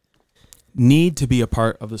need to be a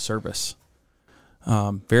part of the service,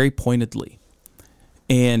 very pointedly.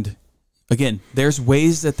 And again, there's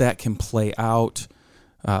ways that can play out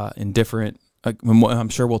in different, I'm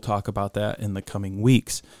sure we'll talk about that in the coming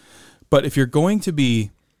weeks. But if you're going to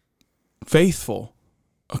be faithful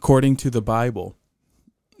according to the Bible,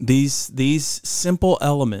 these simple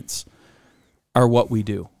elements are what we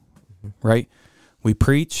do, right? We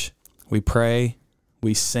preach, we pray,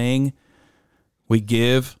 we sing, we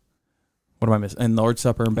give. What am I missing? And Lord's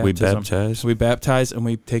Supper and baptism. We baptize and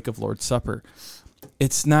we take of Lord's Supper.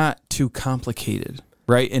 It's not too complicated,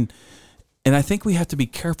 right? And I think we have to be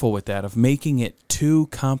careful with that, of making it too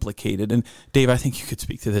complicated. And Dave, I think you could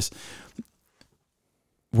speak to this.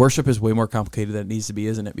 Worship is way more complicated than it needs to be,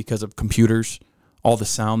 isn't it? Because of computers, all the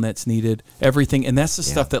sound that's needed, everything. And that's the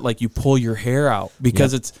stuff that, like, you pull your hair out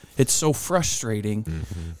because it's so frustrating.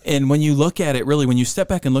 And when you look at it, really, when you step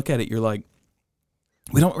back and look at it, you're like,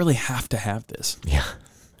 we don't really have to have this. Yeah.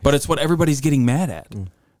 But it's what everybody's getting mad at,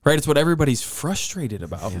 right? It's what everybody's frustrated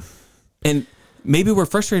about. Yeah. And maybe we're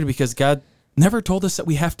frustrated because God never told us that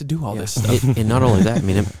we have to do all this stuff. And not only that, I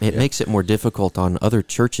mean, it makes it more difficult on other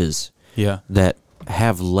churches that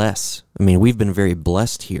have less. I mean, we've been very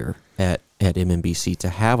blessed here at MMBC to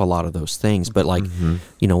have a lot of those things. But like,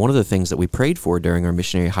 one of the things that we prayed for during our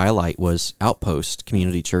missionary highlight was Outpost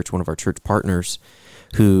Community Church, one of our church partners,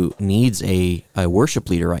 who needs a worship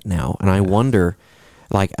leader right now. And I wonder,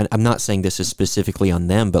 like, I'm not saying this is specifically on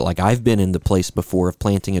them, but like, I've been in the place before of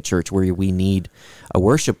planting a church where we need a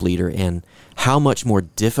worship leader, and how much more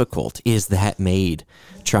difficult is that made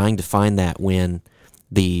trying to find that when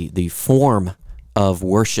the form of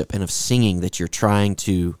worship and of singing that you're trying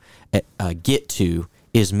to get to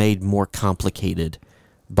is made more complicated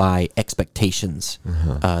by expectations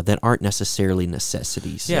that aren't necessarily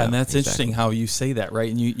necessities. Yeah, and that's interesting how you say that, right?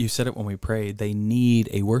 And you said it when we prayed. They need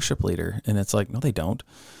a worship leader. And it's like, no, they don't.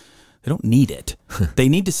 They don't need it. They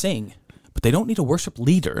need to sing, but they don't need a worship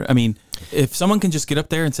leader. I mean, if someone can just get up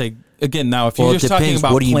there and say, again, now, if you're just talking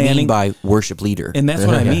about what do you planning, mean by worship leader? And that's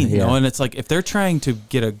what I mean, you know? And it's like, if they're trying to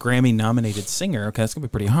get a Grammy-nominated singer, okay, that's going to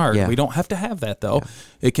be pretty hard. Yeah. We don't have to have that, though.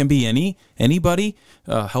 Yeah. It can be anybody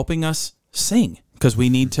helping us sing. Because we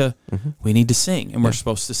need to sing, and we're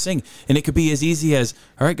supposed to sing. And it could be as easy as,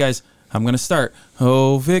 all right, guys, I'm going to start.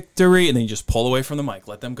 Oh, victory. And then you just pull away from the mic.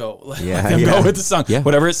 Let them go. Let them go with the song. Yeah.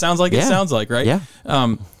 Whatever it sounds like, it sounds like, right? Yeah.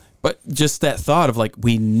 But just that thought of, like,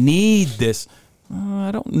 we need this.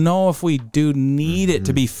 I don't know if we do need it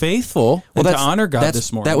to be faithful and to honor God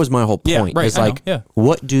this morning. That was my whole point. Yeah, right. It's like,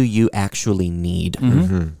 what do you actually need?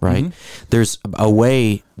 Right? There's a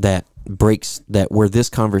way that where this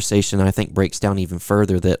conversation, I think, breaks down even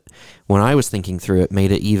further, that when I was thinking through it,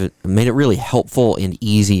 made it really helpful and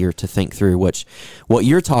easier to think through, which what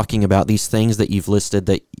you're talking about, these things that you've listed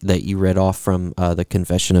that you read off from the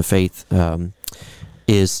Confession of Faith,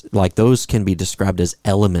 is like, those can be described as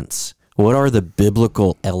elements. What are the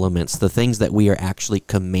biblical elements, the things that we are actually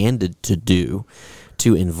commanded to do,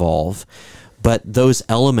 to involve? But those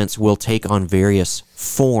elements will take on various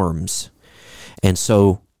forms. And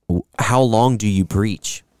so, how long do you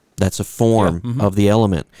preach? That's a form of the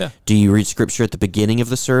element. Yeah. Do you read scripture at the beginning of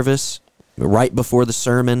the service, right before the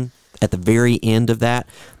sermon, at the very end of that?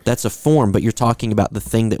 That's a form, but you're talking about the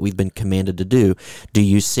thing that we've been commanded to do. Do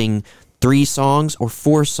you sing 3 songs or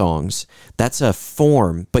 4 songs? That's a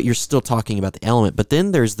form, but you're still talking about the element. But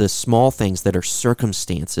then there's the small things that are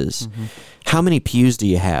circumstances. How many pews do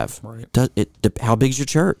you have? Right. How big's your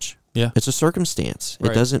church? Yeah, it's a circumstance.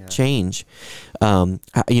 Right. It doesn't change. Do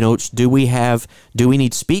we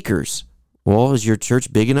need speakers? Well, is your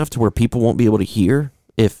church big enough to where people won't be able to hear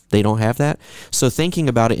if they don't have that? So thinking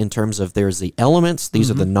about it in terms of, there's the elements, these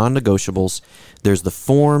are the non-negotiables. There's the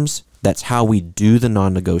forms, that's how we do the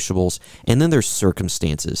non-negotiables. And then there's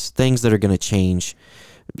circumstances, things that are going to change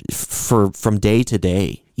from day to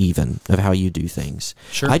day, even, of how you do things.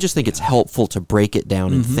 Sure. I just think it's helpful to break it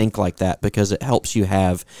down and think like that, because it helps you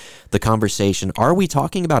have the conversation. Are we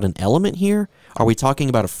talking about an element here? Are we talking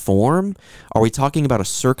about a form? Are we talking about a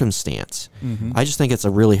circumstance? I just think it's a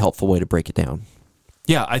really helpful way to break it down.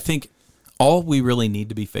 Yeah, I think all we really need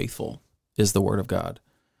to be faithful is the Word of God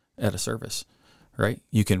at a service, right?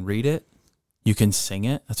 You can read it, You can sing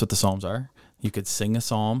it. That's what the Psalms are. You could sing a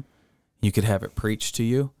psalm. You could have it preached to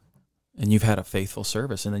you, and you've had a faithful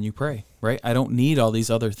service, and then you pray, right? I don't need all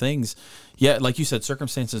these other things. Yeah, like you said,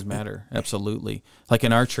 circumstances matter. Absolutely. Like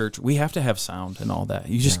in our church, we have to have sound and all that.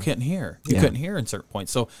 You just couldn't hear. You couldn't hear in certain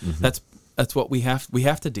points. So that's what we have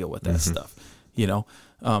to deal with that stuff, you know?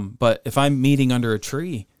 But if I'm meeting under a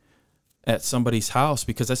tree at somebody's house,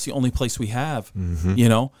 because that's the only place we have, you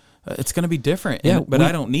know, it's going to be different. Yeah, but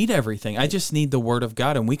I don't need everything. I just need the Word of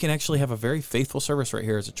God, and we can actually have a very faithful service right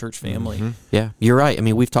here as a church family. Yeah, you're right. I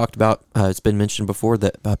mean, we've talked about, it's been mentioned before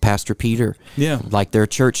that Pastor Peter, like their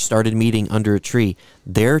church started meeting under a tree.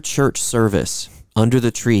 Their church service under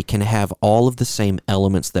the tree can have all of the same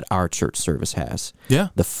elements that our church service has. Yeah.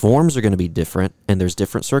 The forms are going to be different, and there's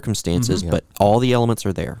different circumstances, but all the elements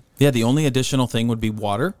are there. Yeah, the only additional thing would be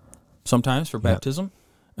water sometimes for baptism,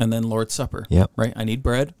 and then Lord's Supper. Right? I need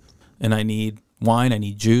bread, and I need wine, I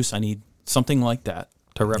need juice, I need something like that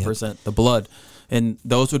to represent the blood. And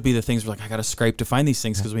those would be the things we're like, I got to scrape to find these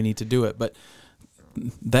things because we need to do it. But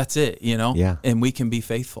that's it, you know? Yeah. And we can be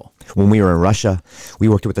faithful. When we were in Russia, we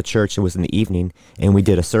worked with the church. It was in the evening, and we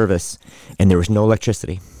did a service, and there was no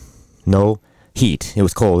electricity, no heat. It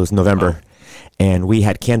was cold. It was November. And we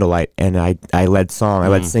had candlelight, and I led song. I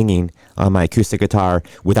led singing on my acoustic guitar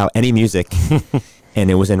without any music. And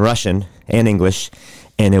it was in Russian and English.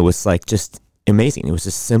 And it was like just amazing. It was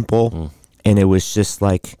just simple. And it was just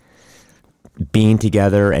like being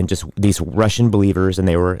together and just these Russian believers, and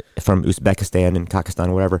they were from Uzbekistan and Kazakhstan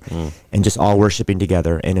or whatever, and just all worshiping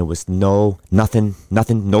together. And it was nothing,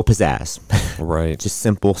 no pizzazz. Right. Just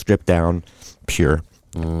simple, stripped down, pure.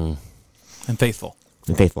 And faithful.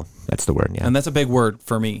 And faithful. That's the word, yeah. And that's a big word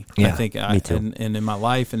for me. Yeah, I think me too. And in my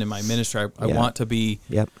life and in my ministry, I want to be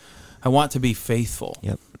I want to be faithful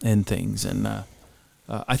in things. And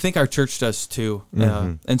I think our church does too.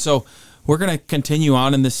 And so we're going to continue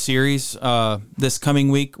on in this series. This coming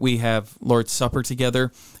week, we have Lord's Supper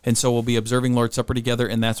together. And so we'll be observing Lord's Supper together.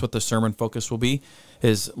 And that's what the sermon focus will be,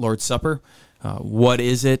 is Lord's Supper. What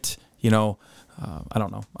is it? You know, I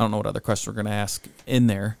don't know. I don't know what other questions we're going to ask in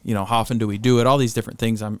there. You know, how often do we do it? All these different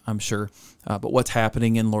things, I'm sure. But what's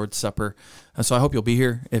happening in Lord's Supper? So I hope you'll be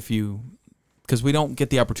here because we don't get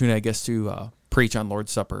the opportunity, I guess, to preach on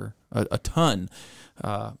Lord's Supper a ton.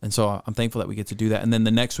 And so I'm thankful that we get to do that. And then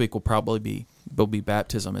the next week will be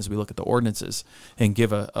baptism, as we look at the ordinances and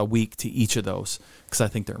give a week to each of those, because I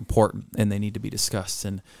think they're important and they need to be discussed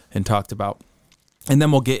and talked about. And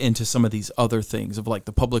then we'll get into some of these other things of like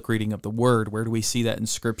the public reading of the Word. Where do we see that in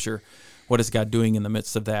Scripture? What is God doing in the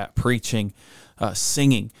midst of that? Preaching,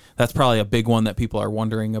 singing. That's probably a big one that people are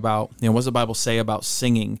wondering about. You know, what does the Bible say about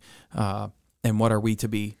singing? And what are we to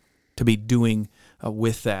be doing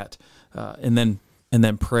with that? And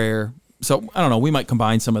then prayer. So I don't know. We might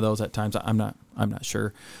combine some of those at times. I'm not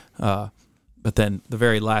sure. But then the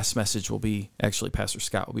very last message will be actually Pastor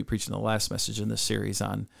Scott will be preaching the last message in this series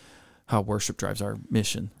on how worship drives our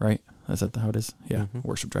mission, right? Is that how it is? Yeah,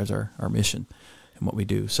 worship drives our mission and what we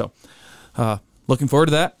do. So looking forward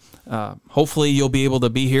to that. Hopefully you'll be able to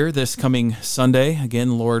be here this coming Sunday,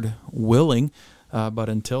 again, Lord willing. But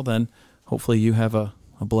until then, hopefully you have a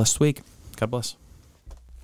blessed week. God bless.